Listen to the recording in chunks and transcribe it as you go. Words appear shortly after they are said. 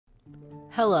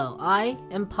Hello, I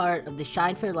am part of the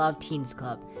Shine for Love Teens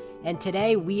Club, and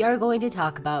today we are going to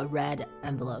talk about red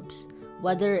envelopes.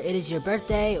 Whether it is your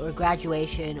birthday or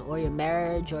graduation or your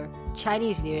marriage or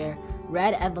Chinese New Year,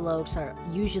 red envelopes are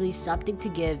usually something to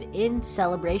give in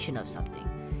celebration of something.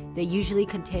 They usually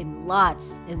contain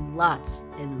lots and lots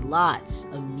and lots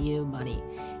of new money,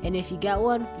 and if you get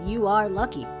one, you are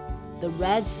lucky. The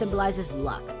red symbolizes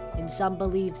luck, and some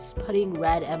believes putting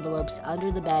red envelopes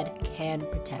under the bed can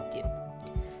protect you.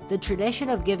 The tradition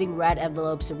of giving red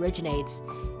envelopes originates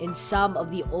in some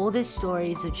of the oldest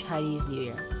stories of Chinese New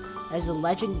Year. As the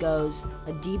legend goes,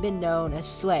 a demon known as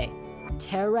Sui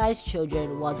terrorized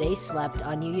children while they slept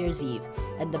on New Year's Eve,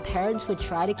 and the parents would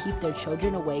try to keep their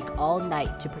children awake all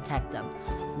night to protect them.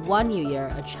 One New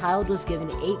Year, a child was given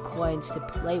 8 coins to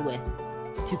play with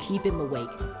to keep him awake,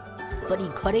 but he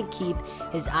couldn't keep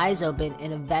his eyes open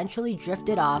and eventually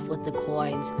drifted off with the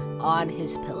coins on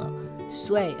his pillow.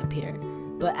 Sui appeared,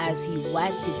 but as he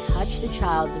went to touch the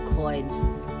child, the coins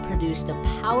produced a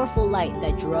powerful light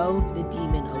that drove the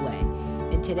demon away.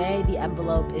 And today, the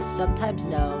envelope is sometimes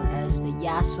known as the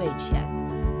Ya Sui Qian.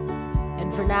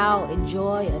 And for now,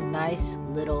 enjoy a nice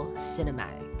little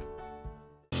cinematic.